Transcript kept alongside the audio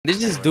There's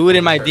this dude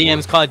in my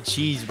DMs called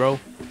Cheese, bro.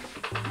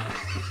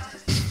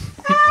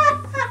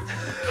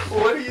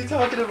 What are you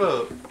talking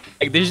about?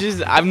 Like, there's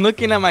just I'm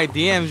looking at my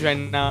DMs right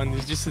now, and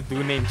there's just a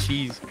dude named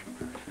Cheese.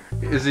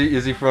 Is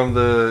he from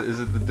the? Is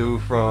it the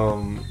dude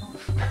from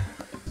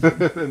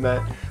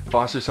that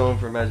Foster's Home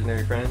for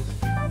Imaginary Friends?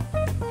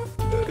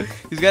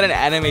 He's got an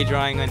anime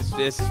drawing on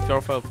his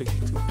profile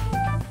picture too.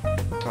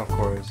 Of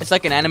course. It's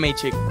like an anime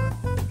chick.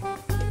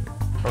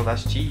 Oh,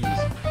 that's Cheese.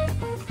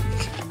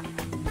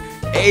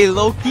 Hey,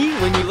 Loki,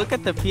 when you look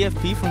at the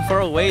PFP from far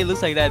away, it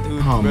looks like that dude.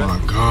 Oh bro. my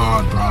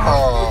god, bro.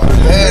 Oh,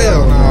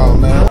 hell no,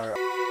 man.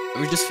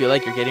 You just feel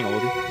like you're getting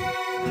older.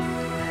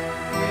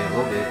 Yeah, a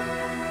little bit.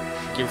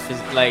 You're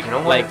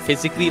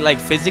physically,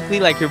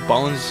 like your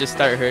bones just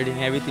start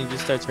hurting. Everything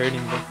just starts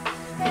hurting, bro.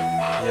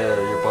 Yeah,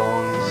 your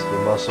bones,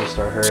 your muscles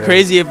start hurting. What's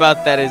crazy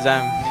about that is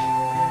I'm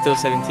still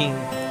 17.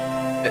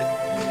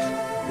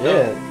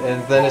 Yeah,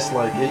 and then it's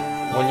like,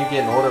 when you're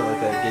getting older like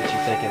that, it gets you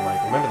thinking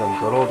like, remember them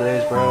good old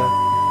days, bro?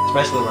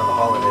 Especially around the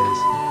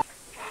holidays.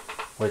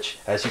 Which,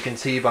 as you can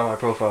see by my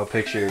profile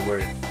picture,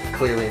 we're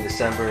clearly in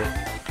December.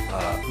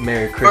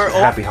 Merry Christmas,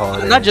 Happy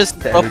Holidays. Not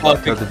just to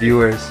everybody, to the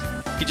viewers.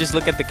 You just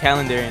look at the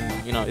calendar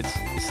and, you know, it's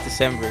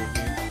December.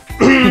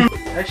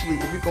 Actually,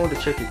 if you're going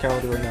to check your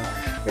calendar right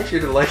now, make sure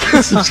to like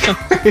and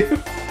subscribe.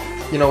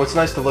 You know, it's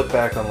nice to look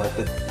back on like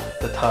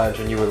the times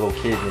when you were a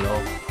little kid, you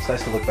know? It's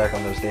nice to look back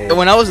on those days.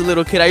 When I was a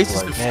little kid, I used to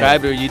Like,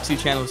 subscribe to their YouTube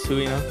channels too,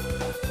 you know?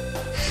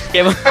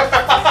 Give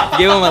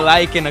them a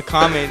like and a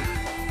comment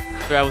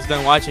after I was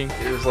done watching.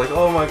 It was like,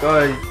 oh my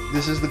god,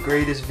 this is the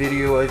greatest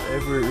video I've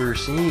ever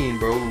seen,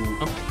 bro.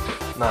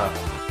 Nah.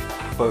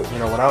 But, you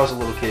know, when I was a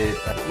little kid,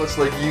 looks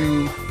like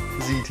you,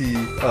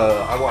 ZT,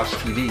 I watched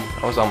TV.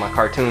 I was on my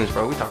cartoons,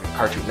 bro. We're talking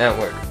Cartoon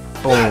Network.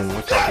 Boom.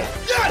 We're talking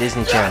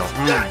Disney Channel.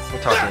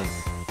 We're talking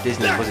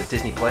Disney, was it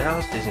Disney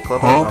Playhouse? Disney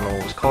Clubhouse? I don't know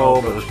what it was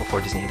called, but it was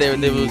before Disney. There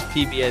was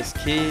PBS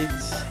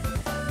Kids.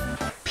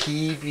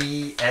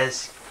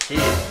 PBS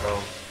Kids, bro.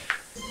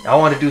 I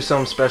want to do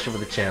something special for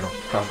the channel.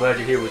 I'm glad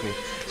you're here with me.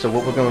 So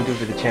what we're going to do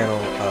for the channel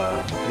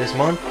this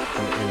month,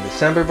 in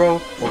December, bro,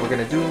 what we're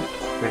going to do,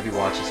 we're going to be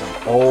watching some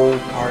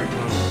old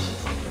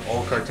cartoons.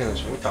 Old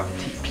cartoons. We're talking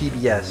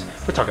PBS.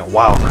 We're talking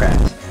Wild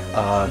Kratts.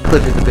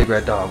 Clifford the Big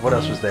Red Dog. What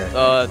else was there?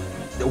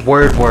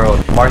 Word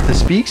World. Martha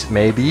Speaks,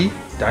 maybe.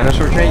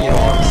 Dinosaur Train, you know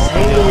what I'm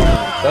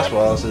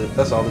saying?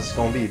 That's all this is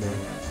going to be, man.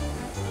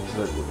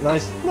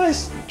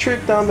 Nice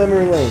trip down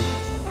memory lane.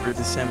 For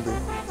December.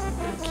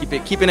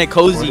 Keeping it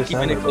cozy,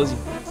 keeping it cozy.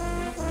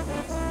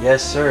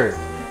 Yes, sir.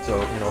 So,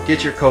 you know,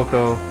 get your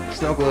cocoa,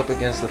 snuggle up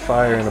against the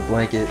fire in a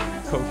blanket.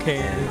 Okay.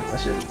 And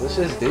let's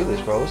just do this,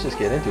 bro. Let's just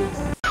get into it.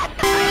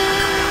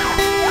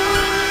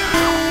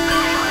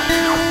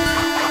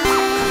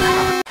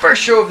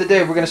 First show of the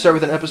day, we're gonna start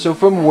with an episode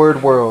from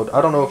Word World.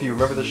 I don't know if you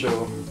remember the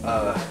show.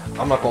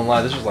 I'm not gonna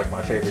lie, this was like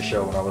my favorite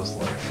show when I was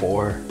like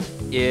 4.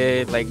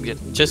 Yeah, like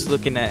just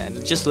looking at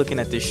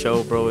this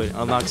show, bro, it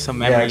unlocks some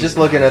memories. Yeah, just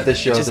looking at this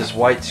show, this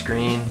white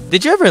screen.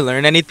 Did you ever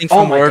learn anything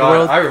from Word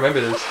World? I remember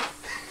this.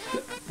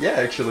 Yeah,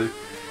 actually,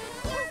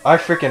 I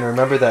freaking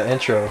remember that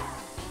intro.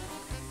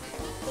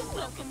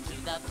 Welcome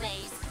to the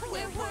place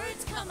where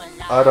words come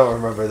alive. I don't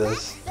remember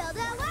this.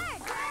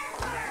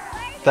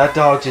 That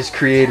dog just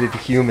created a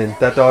human.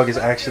 That dog is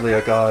actually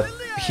a god.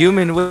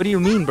 Human? What do you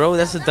mean, bro?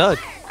 That's a duck.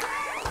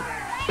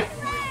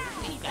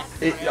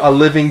 A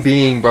living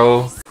being,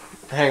 bro.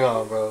 Hang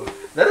on, bro.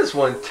 That is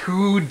one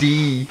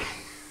 2D.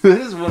 That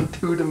is one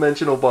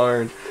 2-dimensional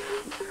barn.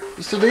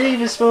 So they didn't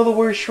even spell the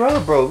word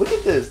shrub, bro. Look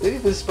at this. They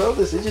didn't even spell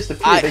this. It just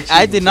appeared.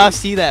 I did not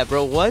see that,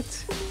 bro. What?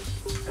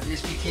 I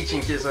just be teaching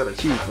kids how to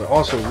cheat. But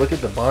also, look at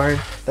the barn.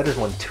 That is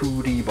one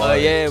 2D barn. Oh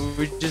yeah,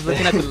 we're just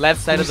looking at the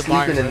left side of the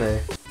barn. In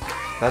there.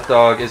 That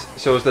dog is.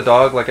 So is the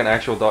dog like an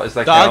actual dog? Is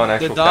that cow an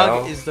actual cow?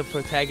 The dog is the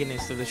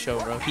protagonist of the show,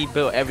 bro. He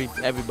built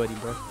everybody,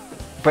 bro.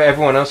 But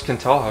everyone else can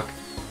talk.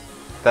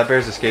 That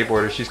bear's a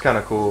skateboarder. She's kind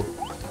of cool.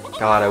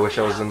 God, I wish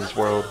I was in this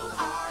world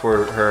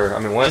for her. I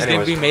mean, what? She's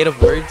gonna be made of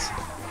words,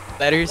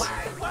 letters.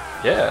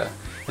 Yeah,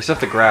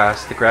 except the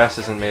grass. The grass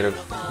isn't made of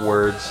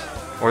words,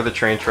 or the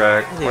train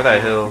track, or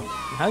that hill.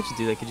 How'd you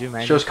do that? Could you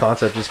imagine? Show's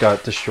concept just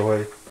got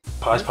destroyed.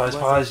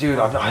 Pause, dude.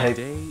 I'm not hyped.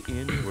 Day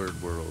in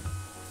Word World.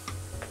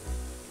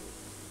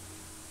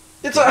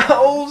 It's a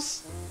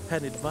house.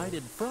 Had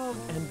invited Frog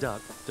and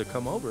Duck to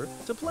come over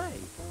to play,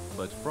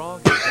 but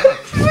Frog and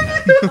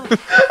Duck.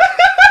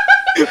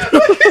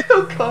 Look at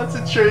how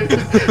concentrated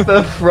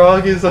that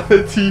frog is on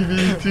the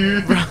TV,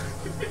 dude.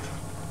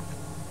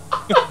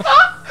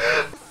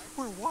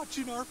 We're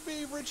watching our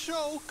favorite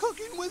show,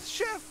 Cooking with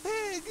Chef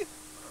Pig.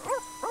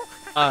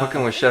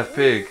 Cooking with Chef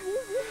Pig.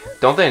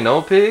 Don't they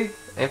know Pig?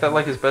 Ain't that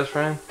like his best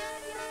friend?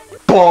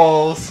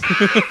 Balls.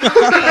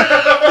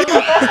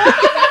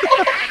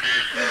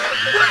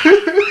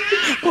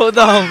 Hold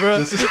on,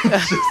 bro. It's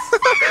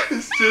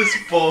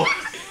just balls.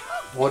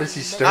 What is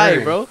he stirring?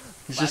 Pie, bro.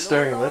 He's just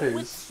stirring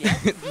letters.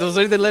 Those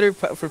are the letters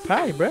for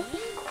pie, bro.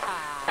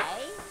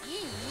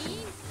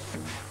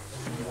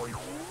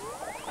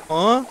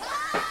 Huh?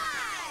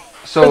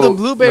 So the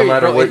blueberry, no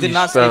matter bro. what It did you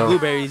not spell, say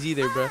blueberries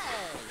either, bro.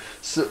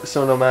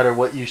 So no matter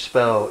what you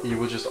spell, you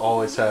will just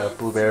always have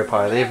blueberry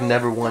pie. They've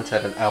never once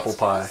had an apple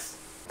pie.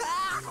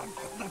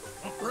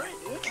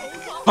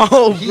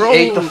 Oh, He bro.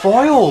 ate the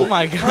foil. Oh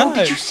my Bro, god.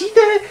 did you see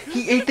that?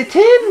 He ate the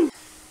tin.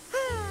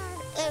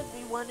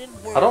 Everyone in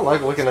I don't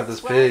like looking at this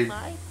pig.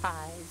 my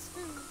pies.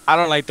 I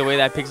don't like the way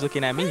that pig's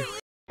looking at me.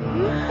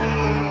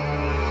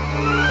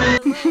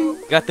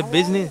 Got the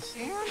business.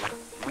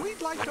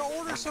 We'd like to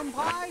order some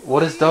pie.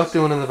 What is Duck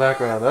doing in the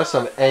background? That's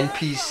some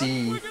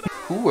NPC.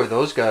 Who are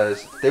those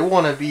guys? They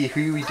want to be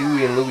Huey,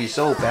 Dewey, and Louie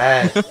so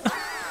bad.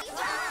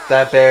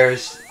 That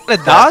bear's... A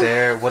That dog?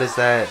 bear, what is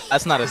that?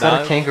 That's not a Is dog.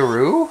 that a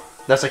kangaroo?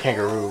 That's a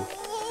kangaroo.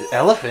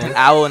 Elephant? An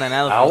owl and an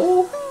elephant.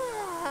 Owl?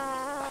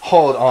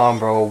 Hold on,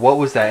 bro. What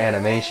was that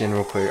animation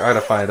real quick? I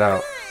gotta find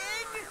out.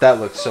 That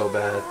looks so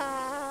bad.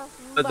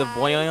 But the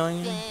boy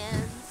on you?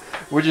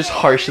 We're just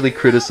harshly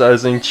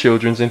criticizing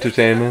children's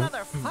entertainment.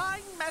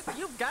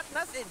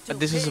 But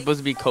this is supposed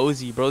to be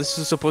cozy, bro. This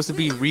is supposed to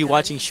be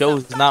rewatching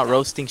shows, not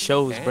roasting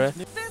shows, bro.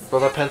 Bro,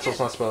 that pencil's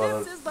not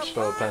spelled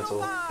pencil.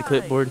 The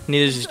clipboard,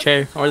 neither is the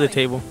chair or the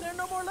table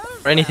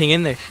or anything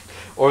in there.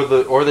 Or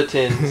the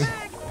tins.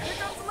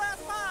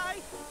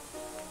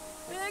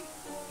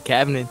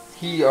 Cabinet,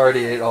 He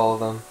already ate all of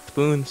them.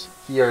 spoons.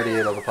 He already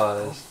ate all the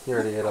pies. He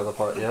already ate all the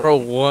pies. Yep. Bro,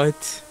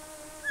 what?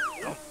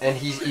 And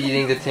he's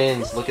eating the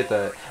tins. Look at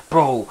that.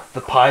 Bro,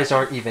 the pies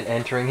aren't even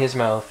entering his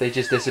mouth. They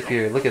just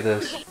disappear. Look at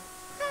this.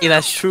 Yeah,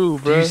 that's true,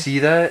 Do bro. you see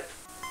that?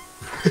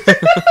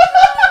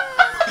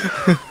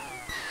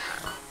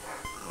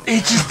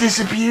 It just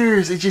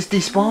disappears. It just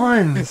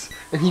despawns.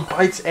 And he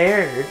bites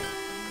air.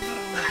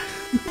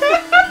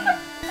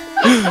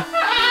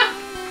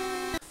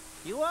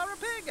 You are a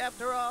pig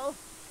after all.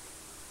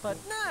 But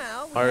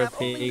now we Are a have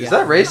only pig. Is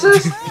that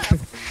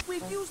racist?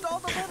 We've used all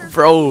the letters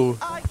Bro.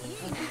 I.e.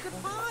 we could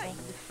find.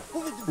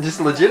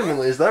 Just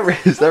legitimately, is that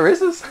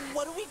racist?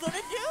 What are we gonna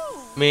do?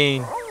 I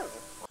mean,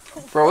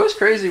 Bro, it's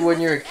crazy when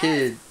you're a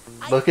kid.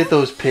 Look at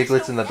those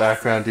piglets in the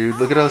background, dude.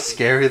 Look at how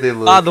scary they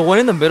look. the one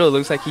in the middle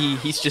looks like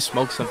he's just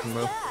smoked something,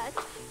 bro.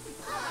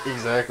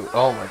 Exactly.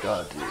 Oh my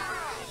god, dude.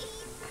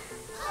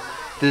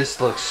 This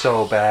looks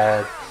so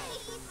bad.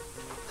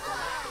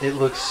 It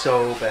looks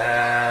so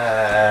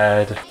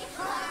bad.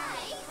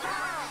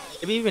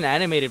 Maybe even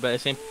animated by the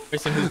same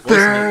person who's voicing it.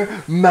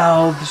 Their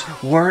mouths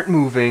weren't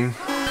moving.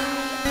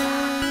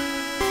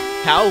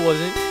 Cow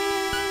wasn't.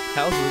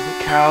 Cow's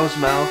wasn't. Cow's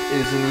mouth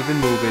isn't even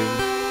moving.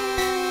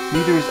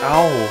 Neither is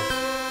owl.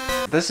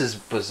 This is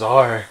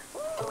bizarre.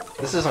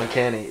 This is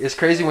uncanny. It's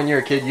crazy when you're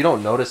a kid, you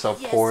don't notice how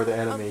poor the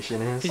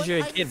animation is. Because you're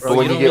a kid, bro. But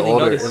when you don't get really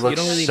older, notice, it you looks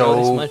don't really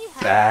notice so much.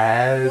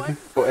 bad.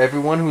 Well,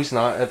 everyone who's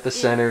not at the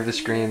center of the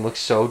screen looks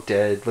so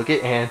dead. Look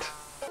at Ant.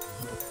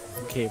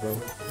 Okay, bro.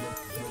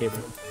 Okay, bro.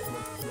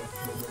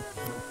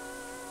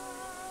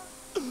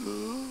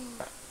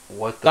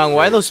 What the Dong,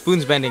 why are frick? those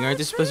spoons bending? Aren't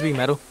they supposed to be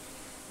metal?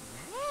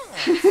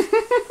 Turn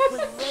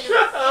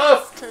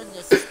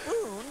the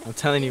spoon. I'm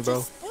telling you,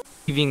 bro.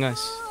 Leaving us.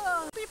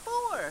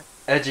 Before.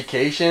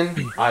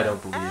 Education? I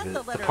don't believe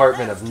it.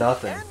 Department of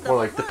nothing. More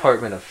like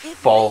Department of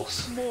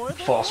false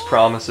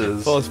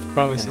promises False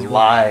promises. and bro.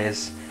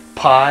 lies.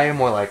 Pie?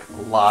 More like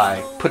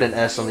lie. Put an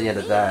S on the end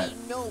of that.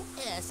 No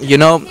S. You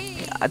know,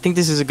 I think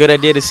this is a good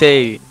idea to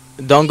say,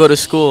 don't go to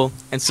school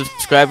and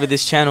subscribe to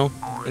this channel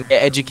and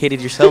get educated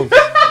yourself.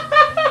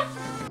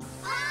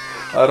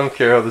 I don't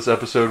care how this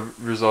episode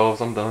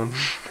resolves. I'm done.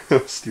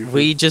 I'm stupid.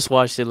 We just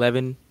watched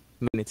 11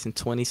 minutes and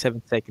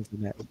 27 seconds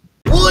of that.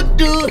 What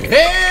the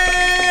hell?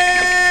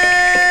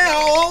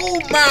 Oh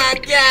my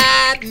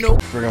god, no.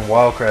 Friggin'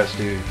 Wildcrats,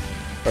 dude.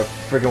 Or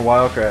friggin'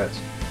 Wildcrats.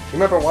 You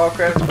remember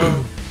Wildcrats,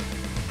 bro?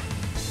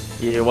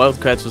 Yeah,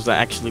 Wildcrats was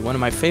actually one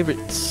of my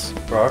favorites.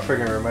 Bro, I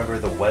friggin' remember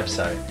the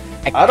website.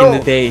 Back in the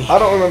day. I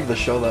don't remember the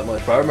show that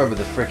much, but I remember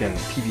the freaking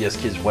PBS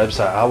Kids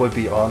website. I would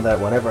be on that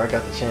whenever I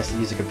got the chance to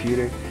use a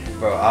computer.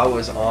 Bro, I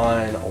was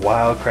on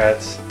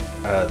Wildcrats,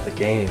 the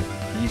game.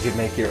 You could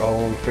make your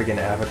own freaking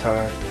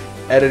avatar.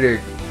 Editor,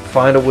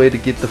 find a way to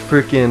get the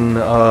freaking,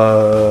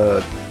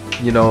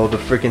 you know, the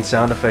freaking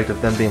sound effect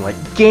of them being like,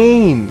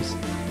 games!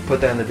 Put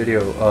that in the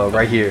video,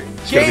 right here.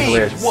 It's gonna be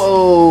hilarious.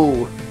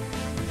 Whoa!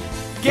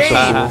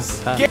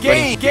 Games.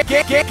 Alright,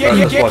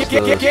 let's watch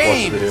the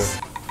video.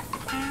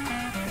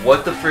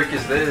 What the frick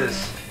is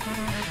this?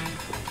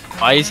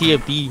 Why is he a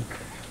bee?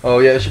 Oh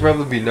yeah, it should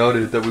probably be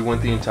noted that we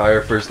went the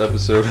entire first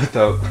episode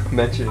without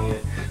mentioning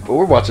it. But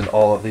we're watching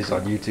all of these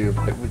on YouTube.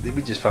 Like,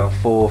 we just found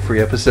full free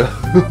episodes.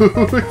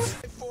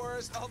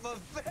 Forest of a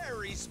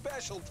very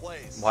special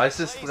place. Why is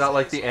this not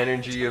like the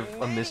energy of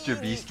a Mr.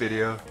 Beast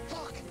video?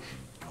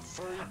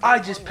 I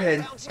just paid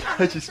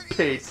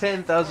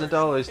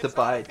 $10,000 to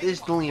buy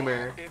this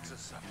lemur. It's a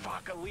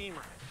fuck lemur.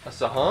 I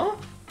said, huh?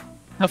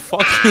 A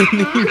fucking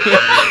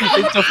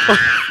it's a fuck.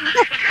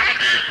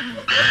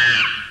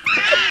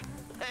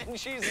 And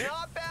she's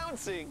not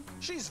bouncing.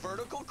 She's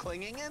vertical,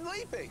 clinging, and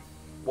leaping.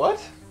 What?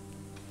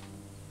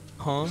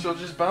 Huh? So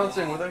just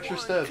bouncing with extra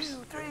steps.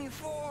 1, 2, 3,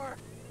 4.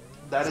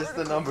 That is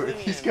the number.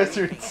 These guys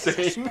are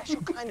insane.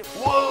 Special kind of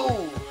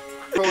Whoa!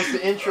 Bro, it's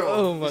the intro.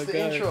 Oh my it's the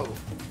God. intro.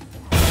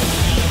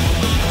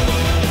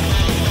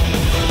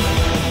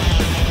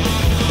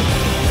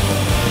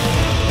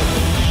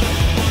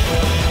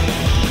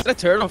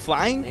 turtle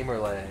flying? Lemur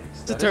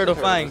legs. It's a turtle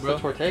flying, It's bro. a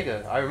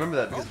Tortega. I remember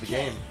that because of the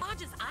game.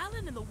 Largest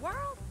island in the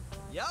world?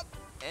 Yup,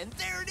 and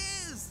there it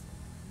is.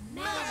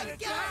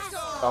 Madagascar!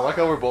 I like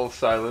how we're both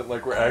silent,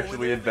 like we're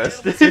actually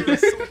invested.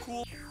 So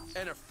cool.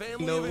 And a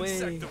family No of way.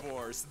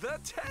 insectivores, the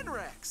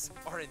Tenrex,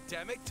 are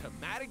endemic to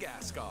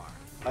Madagascar.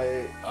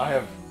 I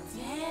have.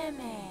 Damn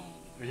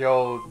it.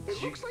 Yo,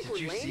 did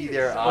you see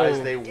their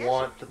eyes? They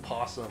want the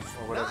possum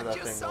or whatever Not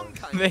that just thing some was.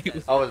 kind They, of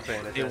pest. I was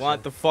paying they attention.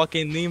 want the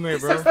fucking lemur,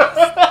 bro.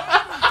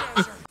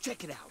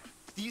 Check it out.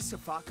 These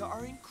Safaka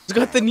are incredible. Bro's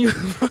got the new.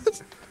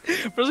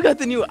 Bro's got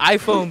the new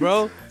iPhone,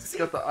 bro. It's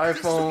got the This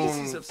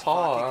species iPhone of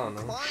paw. I Safaka don't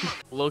can know. climb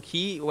Low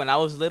key, when I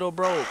was little,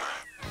 bro.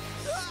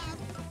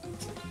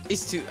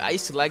 I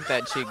used to like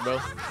that chick, bro.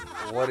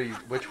 What are you?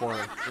 Which one?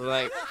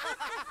 Like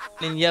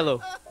in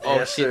yellow. Oh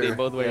Yes, shit, they sir.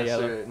 both wear Yes,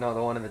 yellow. sir. No,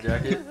 the one in the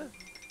jacket.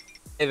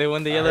 Hey, they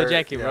won the I yellow heard-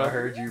 jacket, yeah, bro. I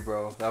heard you,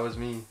 bro. That was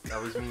me.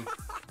 That was me.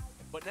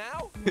 But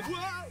now,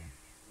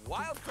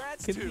 Wild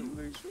Kratts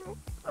 2.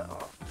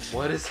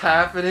 What is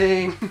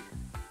happening?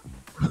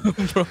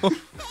 Bro.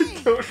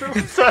 Don't know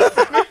what's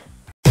happening.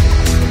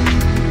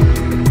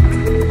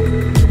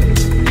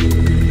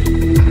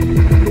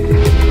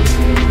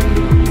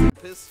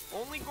 This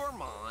only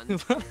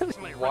gourmand.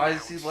 Why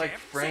is he like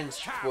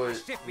French,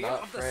 but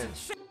not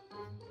French?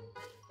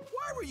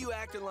 Why were you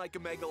acting like a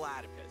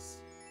megalatopus?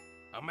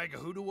 A mega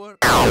who to what?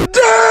 Bro,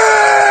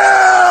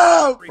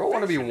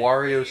 want to be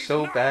Wario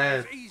so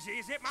bad.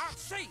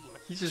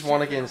 He just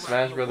want to get in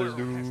Smash Brothers,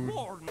 dude.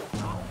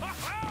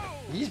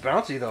 He's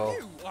bouncy though.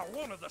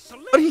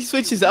 What? He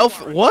switched his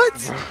outfit?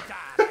 What?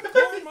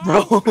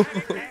 Bro.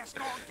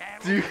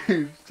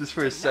 Dude, just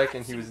for a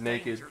second he was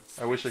naked.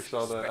 I wish I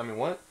saw that. I mean,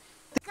 what?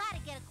 Gotta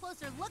get a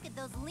closer look at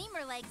those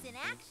lemur legs in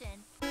action.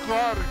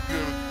 Gotta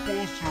get a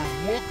closer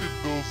look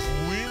at those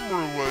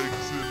lemur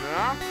legs in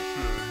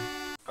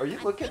action. Are you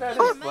looking at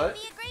his butt?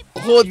 Be a great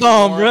Hold You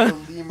on, want bro.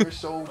 the lemur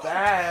so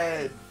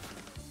bad.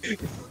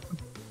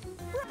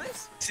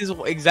 This is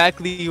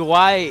exactly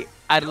why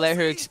I'd let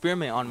her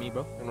experiment on me,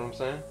 bro. You know what I'm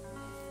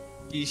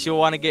saying? She'll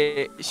wanna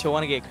get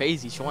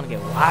crazy. She'll wanna get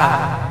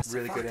wild.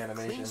 Really good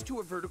animation. Clings to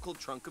a vertical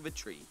trunk of a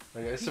tree.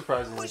 Like, it's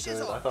surprisingly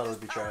good. I thought it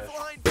would be trash.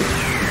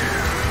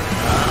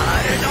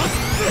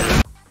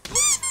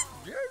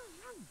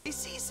 I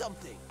see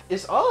something.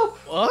 It's up.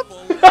 What?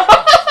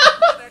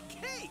 A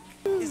cake.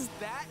 Is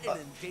that an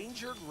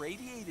endangered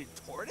radiated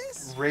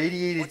tortoise?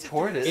 Radiated What's it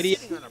doing tortoise. Idiot.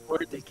 sitting on a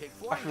birthday cake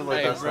I feel like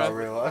Hey, that's bro. not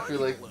real. I feel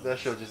like that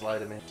show just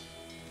lied to me.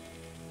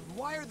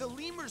 Why are the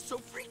lemurs so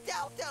freaked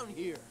out down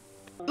here?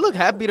 Look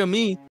happy to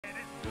me.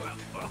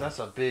 That's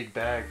a big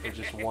bag for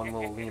just one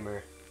little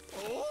lemur.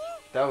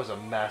 That was a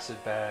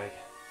massive bag.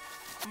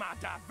 My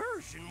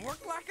diversion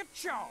worked like a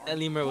charm. That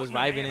lemur was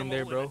Putting an vibing in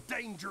there, animal bro.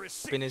 a dangerous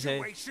Spin his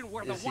head. situation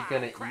where Is the he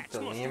gonna wild eat Kratts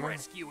the must lemur?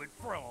 rescue it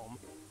from.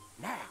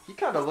 Now, He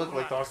kind of looked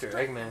like Dr.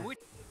 Eggman.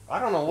 I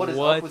don't know what is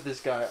What? up with this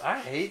guy. I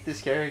hate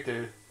this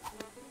character.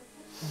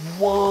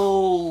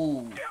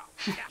 Whoa!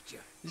 gotcha. You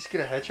just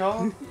get a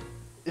hedgehog?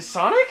 Is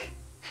Sonic?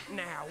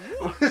 Now,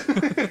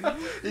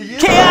 Yeah.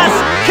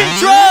 Chaos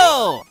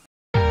control.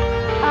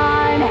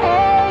 I'm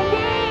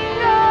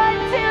hanging on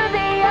to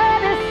the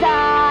other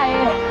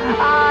side.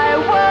 I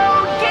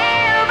won't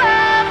give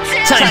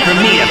up till Time for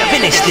me to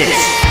finish this.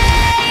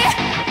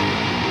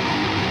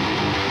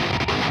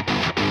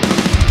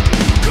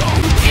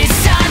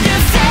 it's time to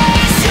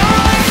face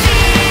your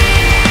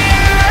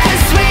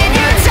fears. When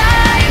your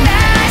time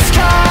has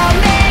come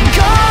and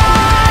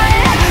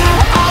gone,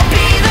 I'll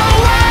be the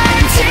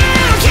one to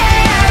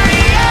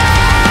carry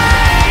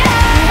on.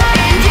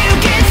 And you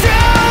can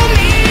throw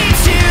me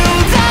to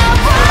the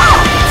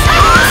wolves.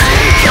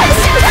 'Cause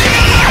it's the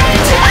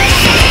end of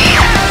me.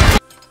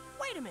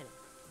 Wait a minute.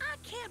 I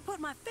can't put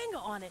my finger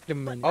on it. Wait a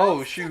minute.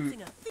 Oh shoot!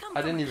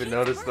 I didn't even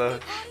notice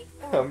that.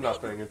 I'm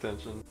not paying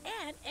attention.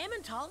 And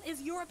Emmental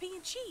is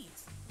European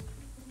cheese.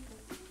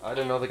 I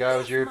didn't know the guy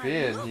was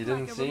European. He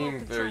didn't seem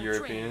very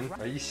European.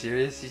 Are you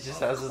serious? He just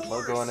has his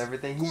logo and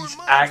everything. He's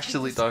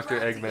actually Dr.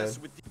 Eggman.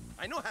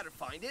 I know how to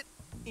find it.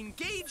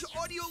 Engage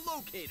audio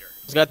locator.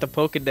 He's got the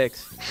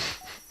Pokedex.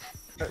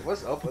 Hey,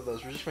 what's up with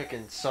us? We're just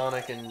making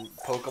Sonic and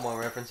Pokemon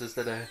references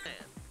today.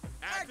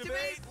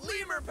 Activate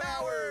lemur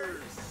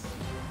powers.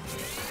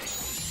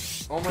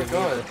 Oh my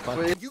god.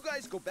 Wait. You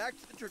guys go back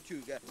to the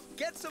Tortuga,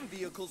 get some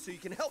vehicles so you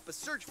can help us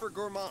search for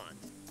gourmand.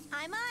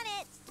 I'm on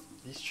it.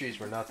 These trees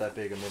were not that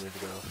big a minute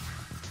ago.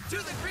 To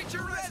the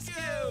creature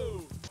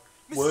rescue!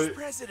 Mrs. What?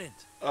 President.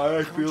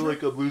 I feel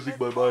like I'm losing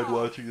my mind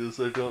watching this.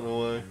 I don't know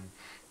why.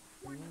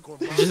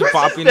 Just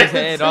bopping his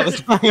head all the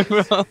time,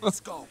 bro. Let's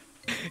go.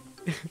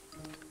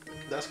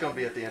 That's gonna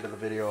be at the end of the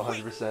video,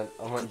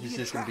 100%. He's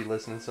just gonna be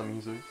listening to some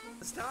music.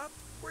 Stop.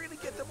 We're gonna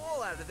get them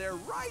all out of there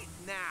right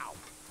now.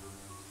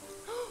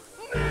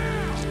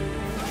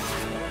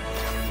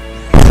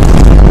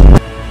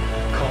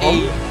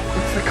 Hey.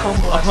 It's the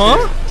combust.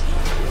 Huh?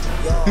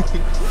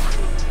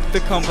 The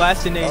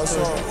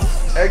combustinator.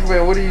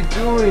 Eggman, what are you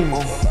doing?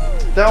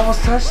 That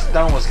almost touched.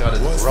 That almost got it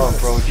wrong,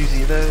 bro. Did you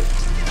see that?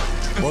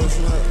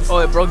 Oh,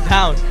 it broke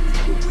down.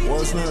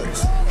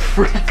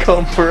 Free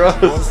come for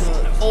us.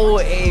 Oh,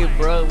 hey,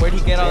 bro. Where'd he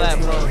get all that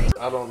from?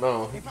 I don't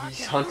know.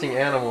 He's hunting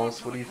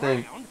animals. What do you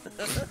think?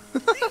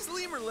 These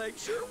lemur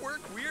legs sure work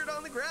weird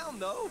on the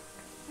ground, though.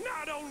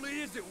 Not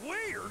only is it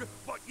weird,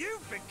 but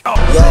you've been. You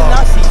did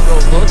not see bro.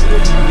 Both of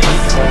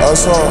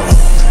That's all.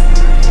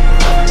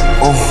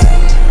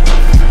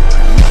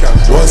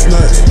 What's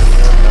next?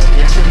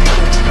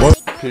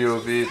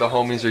 POV, the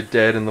homies are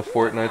dead in the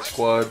Fortnite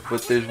squad,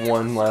 but there's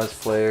one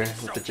last player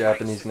with the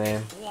Japanese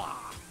name.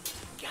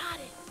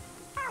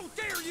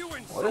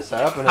 What is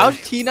happening? How's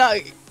Tina?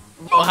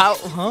 Bro, how?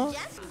 Huh?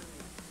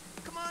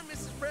 Come on,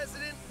 Mrs.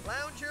 President,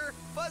 Lounger,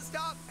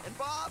 Fuzztop, and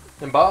Bob.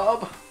 And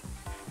Bob?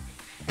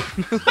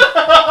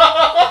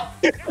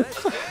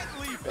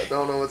 I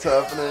don't know what's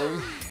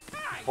happening.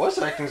 Voice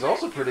acting's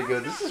also pretty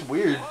good. This is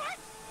weird.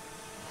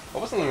 I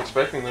wasn't even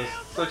expecting this.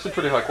 It's actually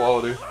pretty high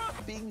quality.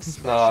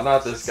 Nah,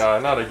 not this guy.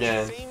 Not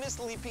again.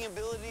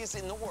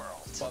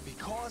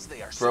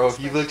 Bro,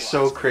 he looks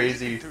so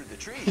crazy.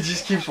 He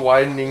just keeps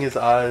widening his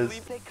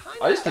eyes.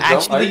 I used to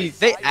jump.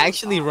 They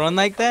actually run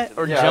like that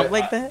or jump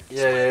like that?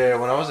 Yeah.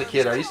 When I was a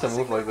kid, I used to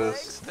move like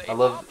this. I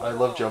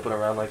love jumping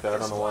around like that. I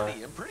don't know why.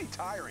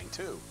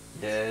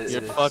 Yeah,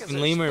 you're fucking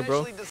lemur,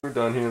 bro. We're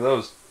done here.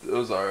 That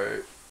was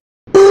alright.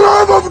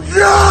 Love of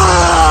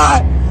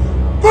God!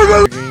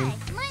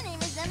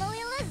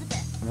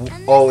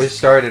 Oh, it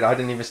started. I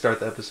didn't even start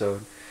the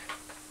episode.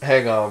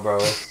 Hang on, bro.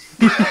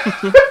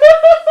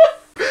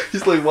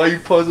 He's like, why you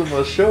pausing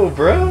my show,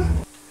 bro?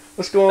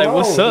 What's going on?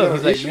 What's up?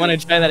 He's like, you want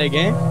to try that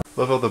again?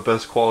 Love how the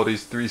best quality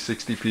is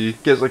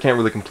 360p. Guess I can't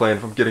really complain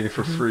if I'm getting it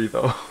for free,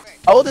 though.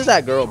 How old is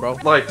that girl, bro?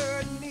 Like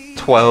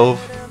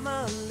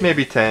 12,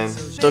 maybe 10.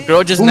 The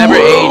girl just never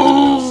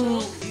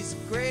aged.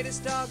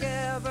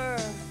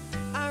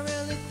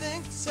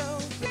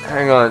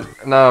 Hang on.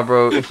 Nah,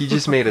 bro. He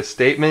just made a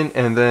statement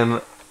and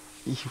then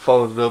he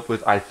followed it up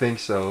with, I think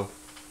so.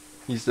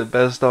 He's the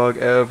best dog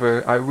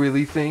ever. I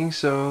really think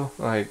so.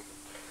 Like,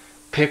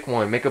 pick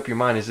one. Make up your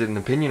mind. Is it an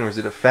opinion or is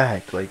it a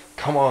fact? Like,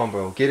 come on,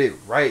 bro. Get it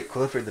right.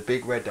 Clifford the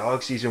Big Red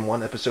Dog, Season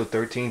 1, Episode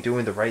 13,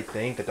 doing the right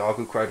thing. The dog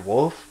who cried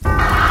wolf.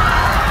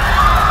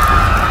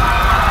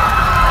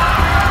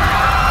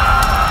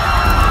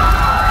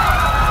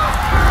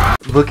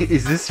 Look,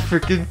 is this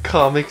freaking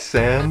Comic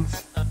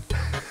Sans?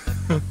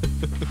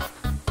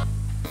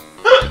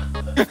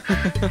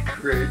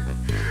 Great.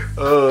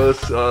 Oh,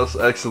 that's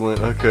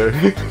excellent. Okay.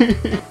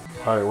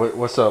 All right,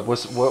 what's up?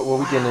 What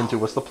we getting into?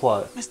 What's the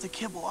plot? Mr.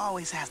 Kibble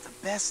always has the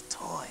best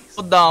toys.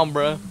 Hold on,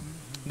 bro.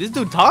 This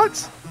dude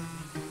talks?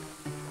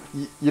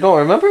 You don't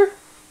remember?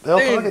 They all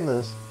talk in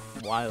this.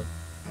 Wild.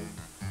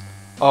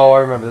 Oh, I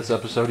remember this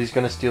episode. He's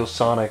gonna steal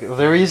Sonic. Oh,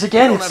 there he is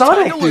again. It's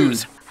Sonic,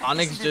 dude.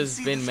 Sonic's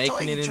just been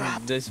making it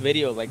in this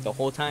video like the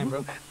whole time,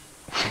 bro.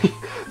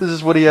 This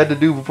is what he had to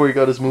do before he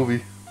got his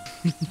movie.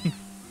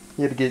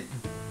 He had to get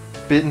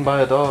bitten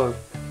by a dog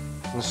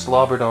and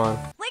slobbered on.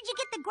 Where'd you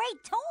get the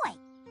great toy?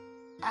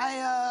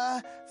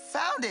 I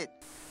found it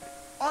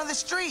on the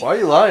street. Why are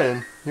you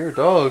lying? You're a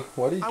dog.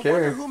 Why do you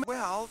care?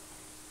 Well,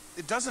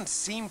 it doesn't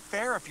seem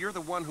fair if you're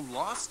the one who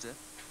lost it.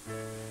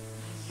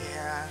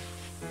 Yeah.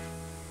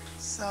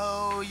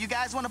 So, you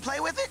guys want to play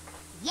with it?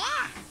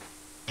 Yeah.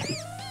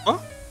 Huh?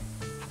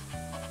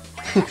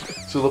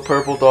 So the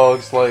purple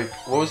dog's like,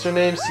 what was her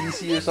name?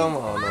 Cece or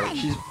something? I don't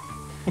know.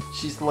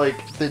 She's like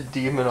the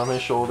demon on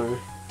his shoulder.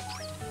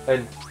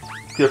 And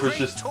Clifford's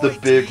just the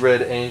big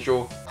red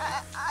angel.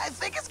 I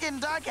think it's getting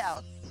dark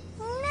out.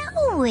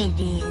 No, it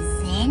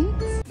isn't.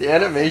 The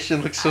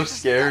animation looks so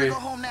scary.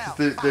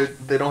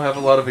 They don't have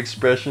a lot of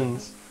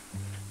expressions.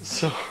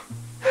 So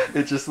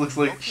it just looks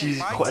like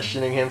she's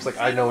questioning him. It's like,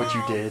 I know what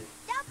you did.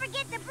 Don't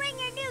forget to bring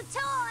your new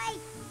toy.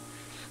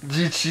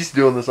 Dude, she's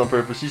doing this on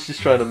purpose. She's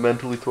just trying to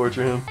mentally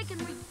torture him. I can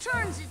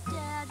returns it,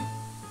 Dad.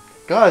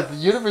 God, the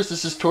universe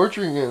is just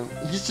torturing him.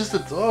 He's just a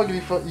dog and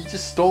he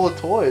just stole a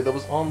toy that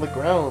was on the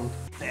ground.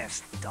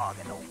 Best dog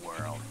in the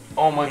world.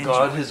 Oh my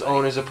god, his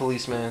owner's a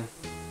policeman.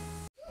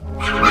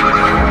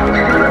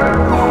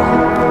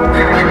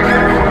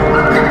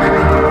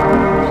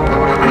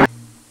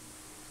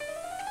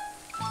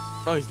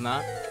 Bro, he's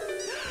not.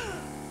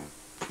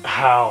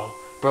 How?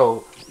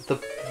 Bro,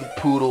 the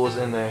poodle is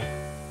in there.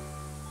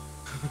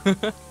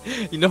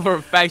 You know for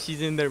a fact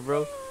she's in there,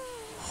 bro.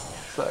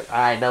 It's like,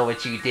 I know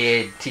what you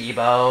did,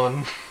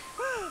 T-Bone.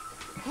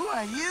 Who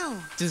are you?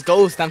 Just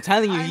Ghost, I'm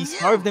telling you, he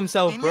starved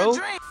himself, bro.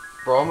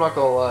 Bro, I'm not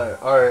gonna lie.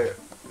 Alright,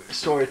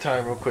 story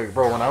time real quick.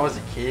 Bro, when I was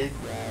a kid,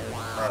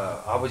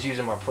 I was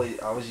using my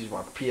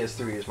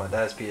PS3 as my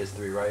dad's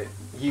PS3, right?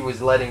 He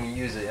was letting me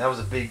use it. That was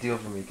a big deal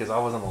for me because I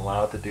wasn't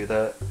allowed to do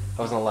that.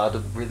 I wasn't allowed to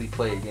really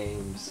play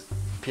games,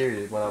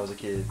 period, when I was a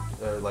kid.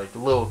 Or like the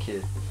little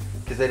kid.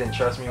 Because they didn't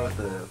trust me with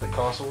the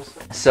consoles.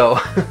 So,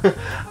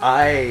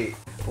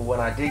 when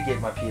I did get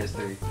my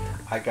PS3,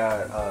 I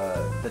got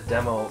the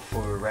demo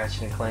for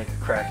Ratchet & Clank: A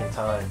Crack in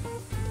Time.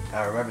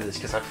 I remember this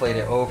because I played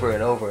it over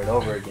and over and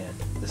over again.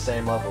 The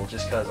same level,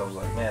 just because I was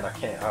like, man,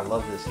 I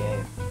love this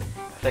game.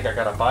 I think I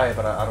gotta buy it,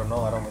 but I don't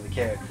know, I don't really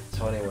care.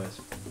 So anyways,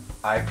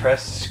 I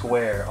pressed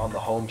square on the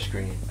home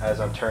screen as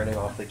I'm turning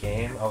off the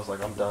game. I was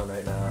like, I'm done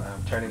right now.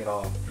 I'm turning it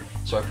off.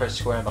 So I pressed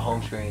square on the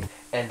home screen,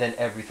 and then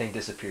everything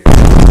disappeared.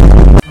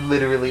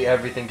 Literally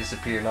everything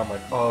disappeared, and I'm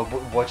like, oh,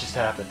 what just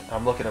happened?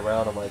 I'm looking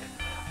around. I'm like,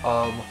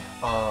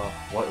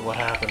 what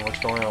happened? What's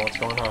going on? What's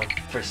going on?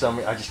 For some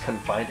reason, I just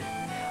couldn't find it.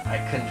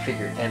 I couldn't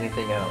figure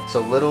anything out.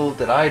 So little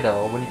did I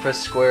know, when you press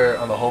square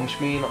on the home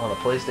screen on a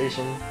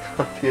PlayStation,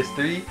 on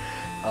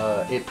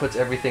PS3, it puts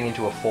everything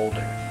into a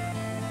folder.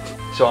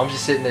 So I'm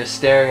just sitting there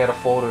staring at a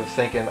folder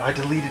thinking, I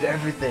deleted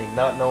everything,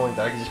 not knowing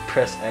that I could just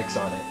press X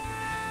on it,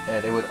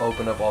 and it would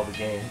open up all the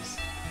games.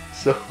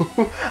 So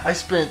I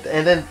spent,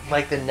 and then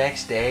like the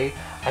next day,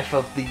 I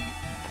felt the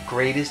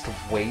greatest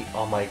weight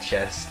on my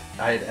chest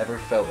I had ever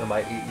felt in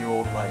my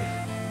 8-year-old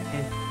life.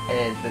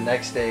 And the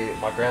next day,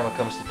 my grandma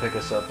comes to pick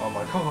us up. I'm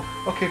like, oh,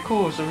 okay,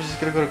 cool. So we're just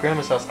gonna go to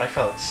grandma's house. I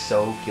felt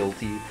so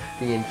guilty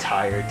the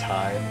entire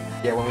time.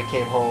 Yeah, when we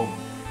came home,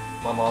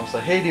 my mom's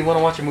like, hey, do you want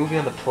to watch a movie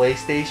on the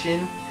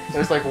PlayStation? It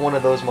was like one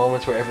of those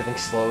moments where everything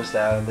slows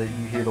down, that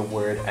you hear the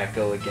word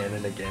echo again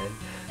and again.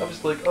 I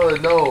was like, oh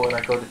no, and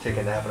I go to take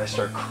a nap and I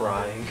start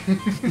crying.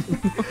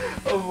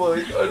 I'm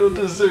like, I don't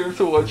deserve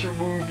to watch a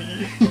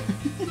movie.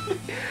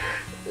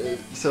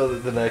 So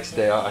the next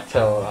day, I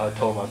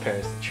told my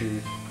parents the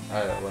truth.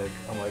 I'm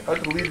like, I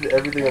deleted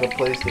everything on the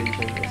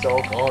PlayStation. It's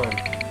all gone.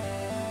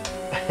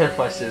 And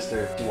my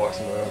sister, she walks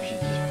in the room. She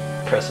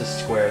just presses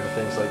square. The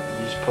thing's like,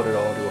 you just put it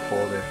all into a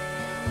folder.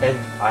 And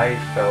I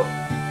felt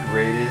the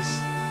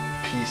greatest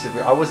piece of.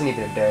 I wasn't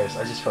even embarrassed.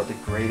 I just felt the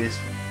greatest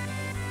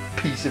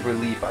piece of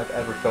relief I've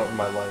ever felt in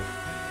my life.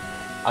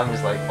 I'm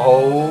just like,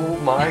 oh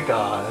my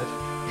god.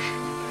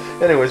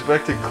 Anyways,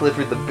 back to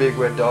Clifford the Big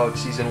Red Dog,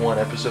 Season 1,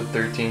 Episode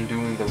 13,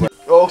 doing the...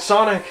 Oh,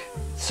 Sonic!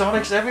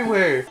 Sonic's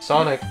everywhere!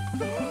 Sonic,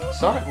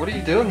 what are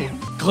you doing?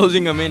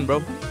 Closing them in,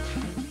 bro.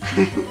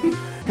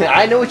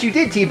 I know what you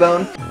did,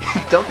 T-Bone.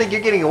 Don't think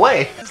you're getting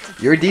away.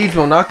 Your deeds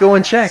will not go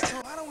unchecked. So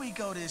why don't we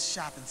go to this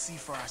shop and see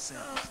for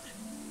ourselves?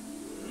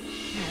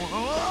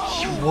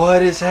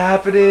 What is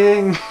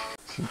happening?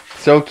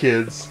 So,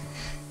 kids.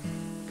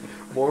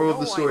 Moral of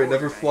the story,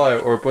 never fly,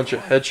 or a bunch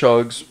of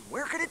hedgehogs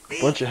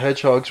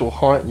will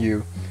haunt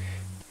you,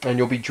 and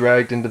you'll be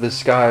dragged into the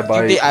sky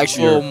by the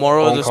actual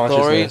moral of the story.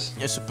 consciousness.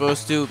 You're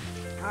supposed to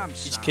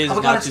teach kids Oh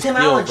my god, not it's to Tim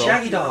steal, Allen, bro.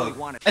 Shaggy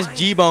Dog. That's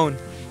G-Bone.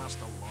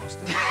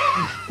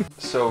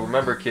 So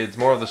remember, kids,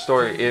 moral of the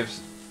story,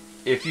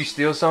 if you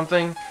steal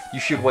something, you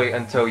should wait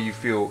until you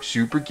feel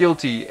super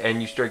guilty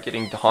and you start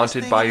getting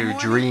haunted by your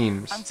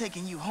dreams. I'm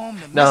taking you home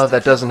to No, Mr.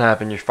 that doesn't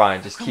happen. You're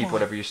fine. Just keep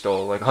whatever you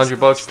stole. Like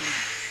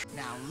 $100.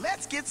 Now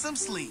let's get some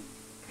sleep.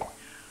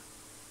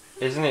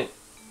 Isn't it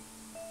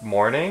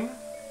morning?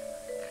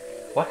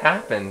 What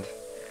happened?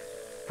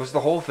 Was the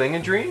whole thing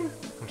a dream?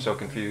 I'm so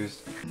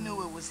confused. I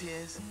knew it was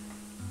his,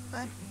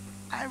 but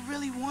I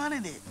really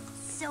wanted it.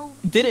 So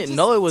Didn't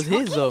know it was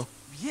his though.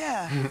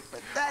 Yeah,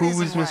 but that Who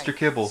isn't is Mr. right.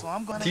 Kibble? So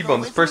I'm gonna T-Bone, go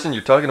this with person you.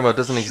 you're talking about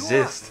doesn't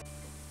exist.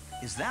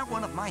 Is that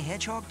one of my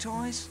Hedgehog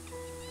toys?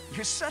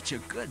 You're such a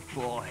good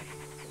boy.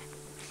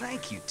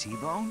 Thank you,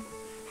 T-Bone.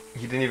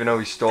 He didn't even know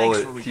he stole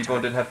Thanks for it. T-Bone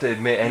returning. didn't have to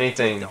admit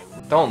anything.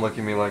 Don't look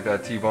at me like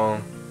that,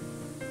 T-Bone.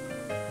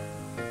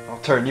 I'll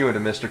turn you into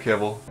Mr.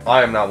 Kibble.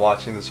 I am not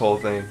watching this whole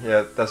thing.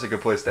 Yeah, that's a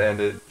good place to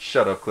end it.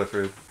 Shut up,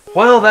 Clifford.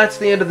 Well, that's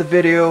the end of the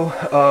video.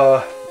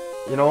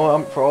 You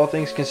know, for all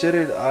things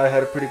considered, I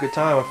had a pretty good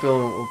time. I'm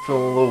feeling a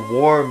little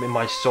warm in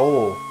my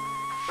soul.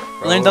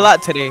 Bro. Learned a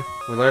lot today.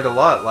 We learned a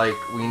lot. Like,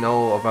 we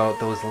know about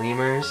those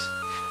lemurs.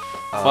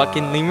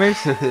 Fucking lemurs.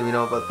 We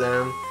know about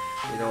them.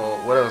 You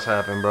know, what else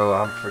happened, bro?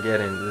 I'm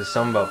forgetting. There's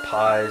something about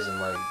pies and,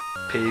 like,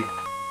 pig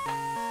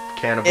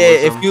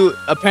cannibalism. If you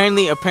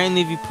apparently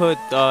if you put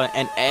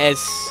an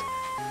S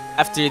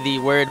after the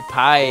word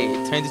pie,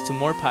 it turns into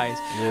more pies.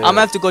 Yeah. I'm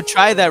gonna have to go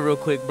try that real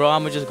quick, bro.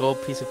 I'm gonna just go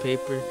piece of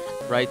paper,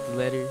 write the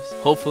letters.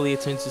 Hopefully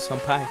it turns to some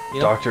pie. You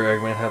know? Dr.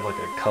 Eggman had like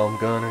a cum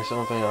gun or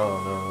something. I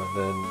don't know. And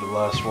then the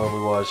last one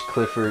we watched,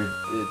 Clifford,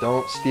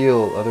 don't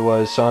steal,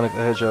 otherwise Sonic the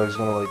Hedgehog is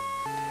gonna like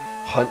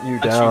hunt you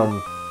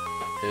down.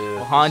 Yeah.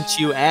 Will haunt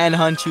you and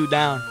hunt you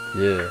down.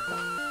 Yeah.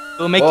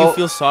 It'll make you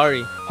feel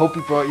sorry. Hope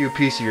we brought you a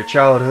piece of your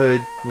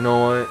childhood. You know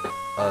what?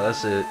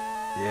 That's it.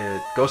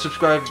 Yeah. Go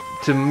subscribe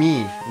to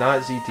me,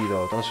 not ZT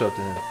though. Don't show up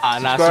to him.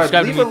 Nah,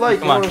 subscribe leave to a me. like.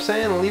 Come You know on. what I'm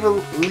saying? Leave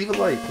a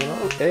like. You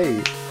know?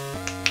 Hey.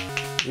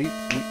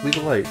 Leave a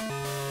like.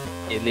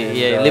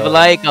 Yeah, leave a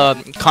like.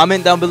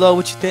 Comment down below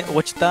what you think.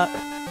 What you thought.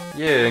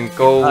 Yeah, and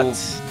go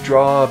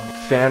draw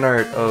fan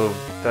art of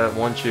that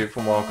one chick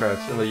from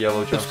Wildcrafts in the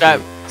yellow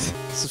jumpsuit.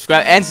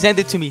 Subscribe and send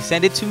it to me.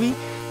 Send it to me.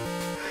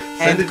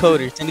 And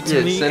Coder. Send it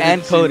to me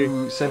and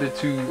Coder. Send it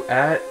to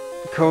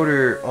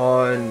 @Coder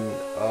on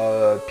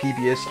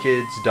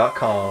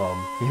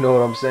PBSkids.com. You know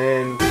what I'm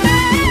saying?